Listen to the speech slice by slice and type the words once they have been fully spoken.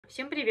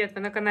Всем привет!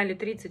 Вы на канале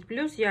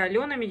 30+. Я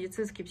Алена,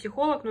 медицинский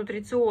психолог,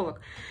 нутрициолог.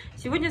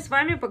 Сегодня с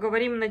вами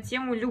поговорим на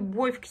тему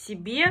любовь к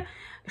себе.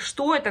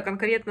 Что это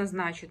конкретно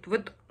значит?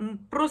 Вот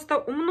просто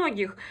у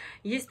многих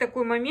есть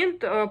такой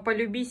момент: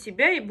 полюби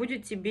себя и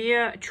будет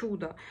тебе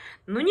чудо.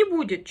 Но не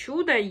будет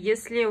чуда,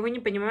 если вы не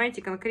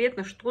понимаете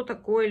конкретно, что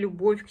такое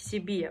любовь к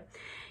себе.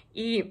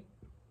 И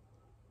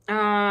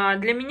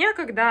для меня,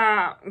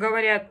 когда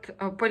говорят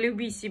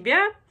 «полюби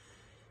себя»,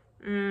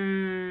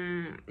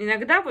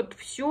 иногда вот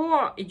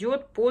все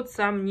идет под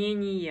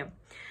сомнение.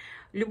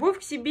 Любовь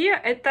к себе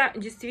 – это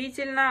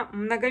действительно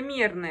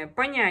многомерное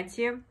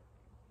понятие,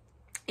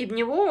 и в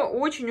него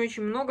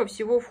очень-очень много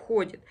всего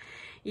входит.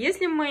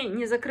 Если мы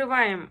не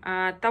закрываем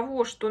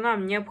того, что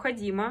нам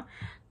необходимо,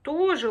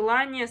 то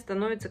желания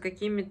становятся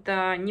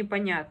какими-то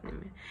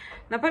непонятными.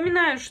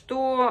 Напоминаю,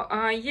 что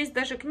есть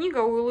даже книга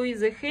у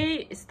Луизы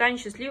Хей «Стань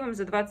счастливым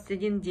за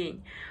 21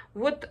 день».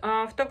 Вот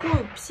в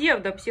такую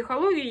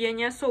псевдопсихологию я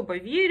не особо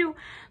верю,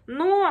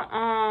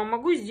 но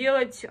могу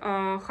сделать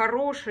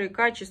хорошие,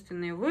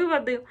 качественные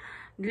выводы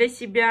для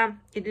себя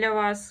и для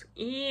вас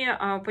и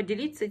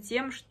поделиться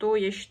тем, что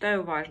я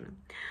считаю важным.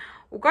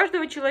 У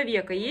каждого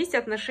человека есть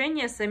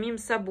отношения с самим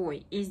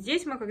собой. И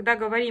здесь мы, когда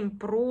говорим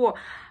про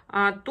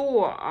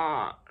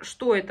то,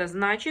 что это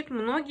значит,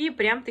 многие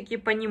прям-таки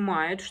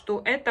понимают,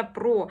 что это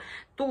про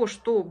то,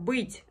 что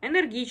быть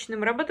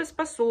энергичным,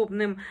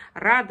 работоспособным,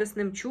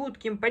 радостным,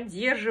 чутким,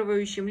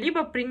 поддерживающим,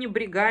 либо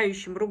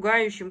пренебрегающим,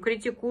 ругающим,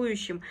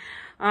 критикующим,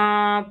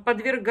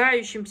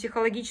 подвергающим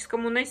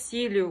психологическому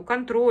насилию,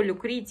 контролю,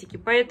 критике.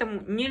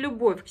 Поэтому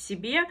нелюбовь к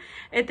себе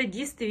 – это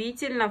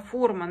действительно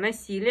форма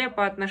насилия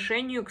по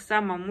отношению к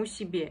самому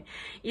себе.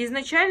 И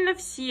изначально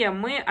все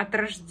мы от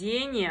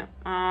рождения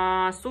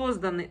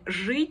созданы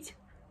жить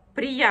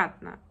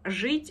приятно,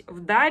 жить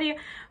в даре,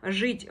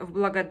 жить в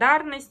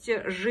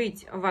благодарности,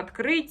 жить в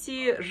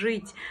открытии,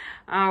 жить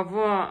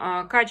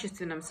в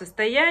качественном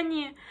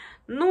состоянии.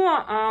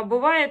 Но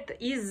бывает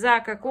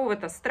из-за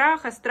какого-то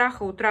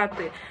страха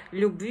утраты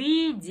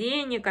любви,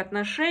 денег,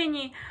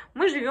 отношений,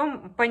 мы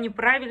живем по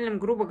неправильным,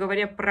 грубо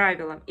говоря,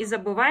 правилам и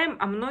забываем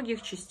о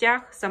многих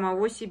частях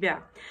самого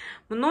себя.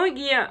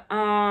 Многие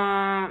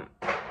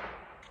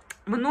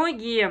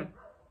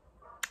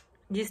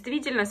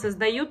действительно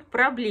создают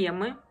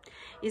проблемы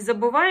и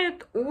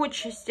забывают о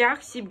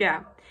частях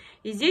себя.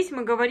 И здесь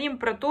мы говорим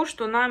про то,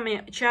 что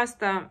нами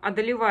часто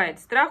одолевает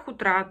страх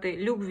утраты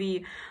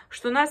любви,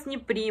 что нас не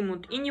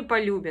примут и не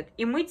полюбят.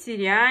 И мы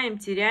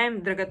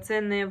теряем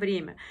драгоценное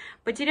время.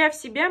 Потеряв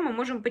себя, мы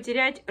можем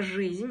потерять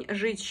жизнь,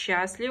 жить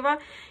счастливо.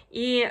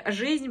 И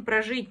жизнь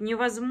прожить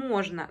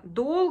невозможно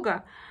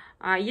долго,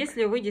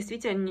 если вы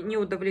действительно не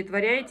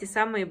удовлетворяете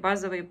самые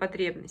базовые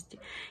потребности.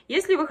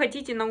 Если вы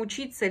хотите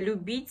научиться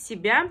любить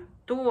себя,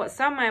 то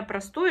самое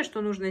простое, что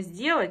нужно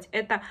сделать,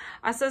 это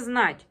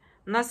осознать,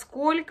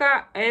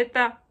 насколько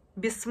это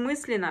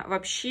бессмысленно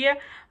вообще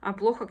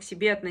плохо к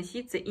себе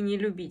относиться и не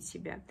любить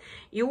себя.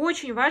 И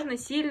очень важно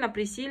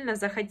пресильно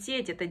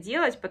захотеть это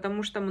делать,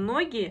 потому что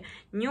многие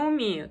не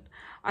умеют.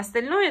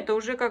 Остальное это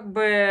уже как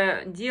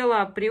бы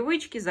дело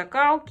привычки,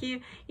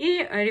 закалки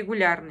и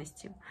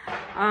регулярности.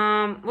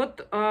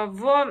 Вот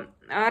в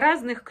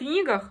разных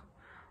книгах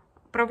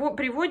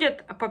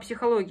приводят по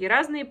психологии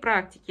разные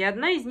практики.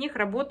 Одна из них —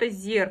 работа с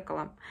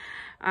зеркалом.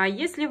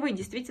 Если вы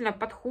действительно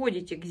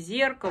подходите к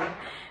зеркалу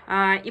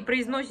и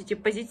произносите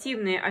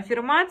позитивные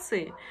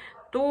аффирмации,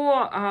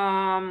 то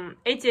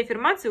эти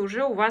аффирмации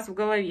уже у вас в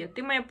голове.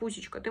 Ты моя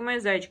пусечка, ты моя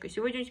зайчка,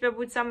 сегодня у тебя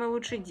будет самый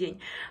лучший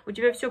день, у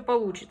тебя все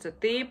получится,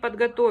 ты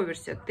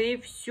подготовишься, ты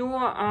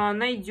все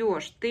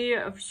найдешь,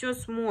 ты все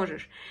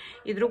сможешь.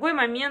 И другой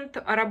момент: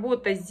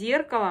 работа с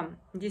зеркалом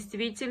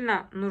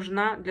действительно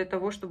нужна для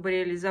того, чтобы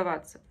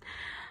реализоваться.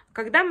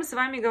 Когда мы с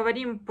вами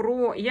говорим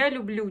про «я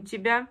люблю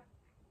тебя»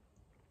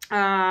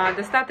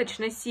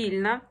 достаточно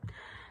сильно,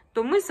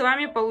 то мы с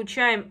вами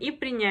получаем и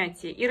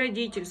принятие, и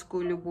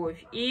родительскую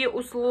любовь, и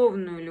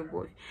условную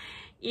любовь.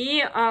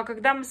 И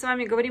когда мы с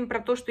вами говорим про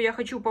то, что я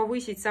хочу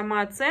повысить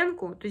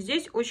самооценку, то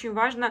здесь очень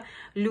важно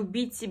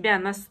любить себя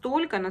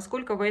настолько,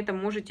 насколько вы это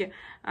можете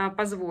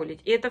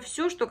позволить. И это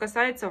все, что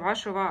касается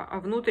вашего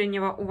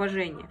внутреннего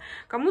уважения.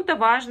 Кому-то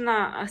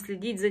важно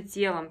следить за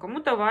телом,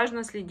 кому-то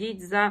важно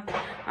следить за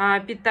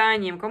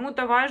питанием,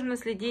 кому-то важно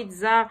следить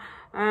за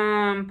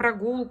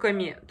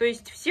прогулками. То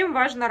есть всем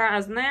важно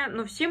разное,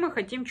 но все мы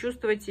хотим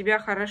чувствовать себя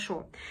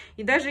хорошо.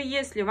 И даже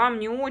если вам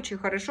не очень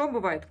хорошо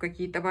бывает в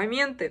какие-то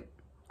моменты,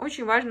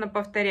 очень важно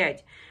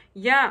повторять: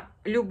 я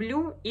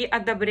люблю и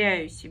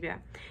одобряю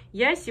себя.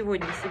 Я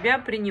сегодня себя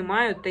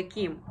принимаю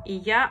таким. И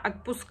я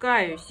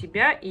отпускаю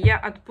себя, и я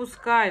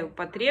отпускаю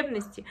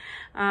потребности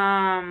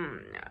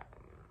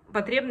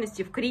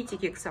в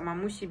критике к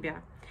самому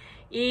себе.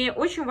 И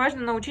очень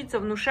важно научиться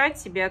внушать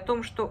себе о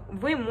том, что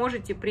вы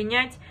можете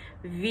принять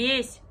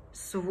весь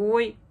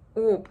свой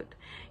опыт.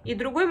 И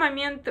другой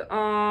момент: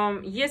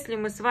 если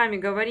мы с вами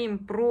говорим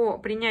про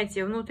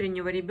принятие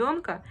внутреннего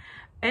ребенка,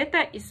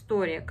 это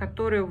история,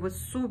 которую вы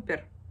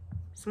супер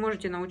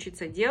сможете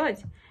научиться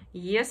делать,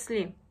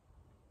 если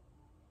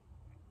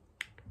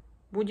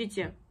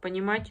будете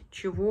понимать,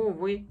 чего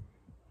вы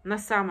на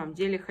самом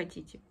деле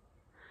хотите.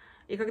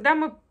 И когда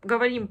мы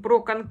говорим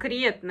про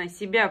конкретно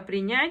себя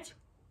принять,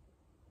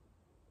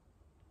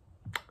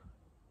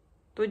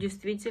 то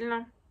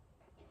действительно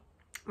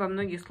во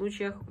многих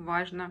случаях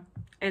важно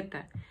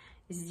это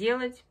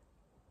сделать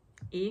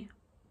и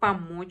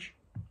помочь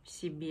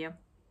себе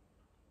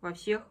во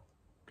всех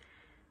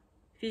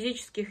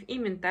физических и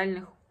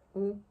ментальных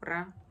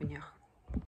уровнях.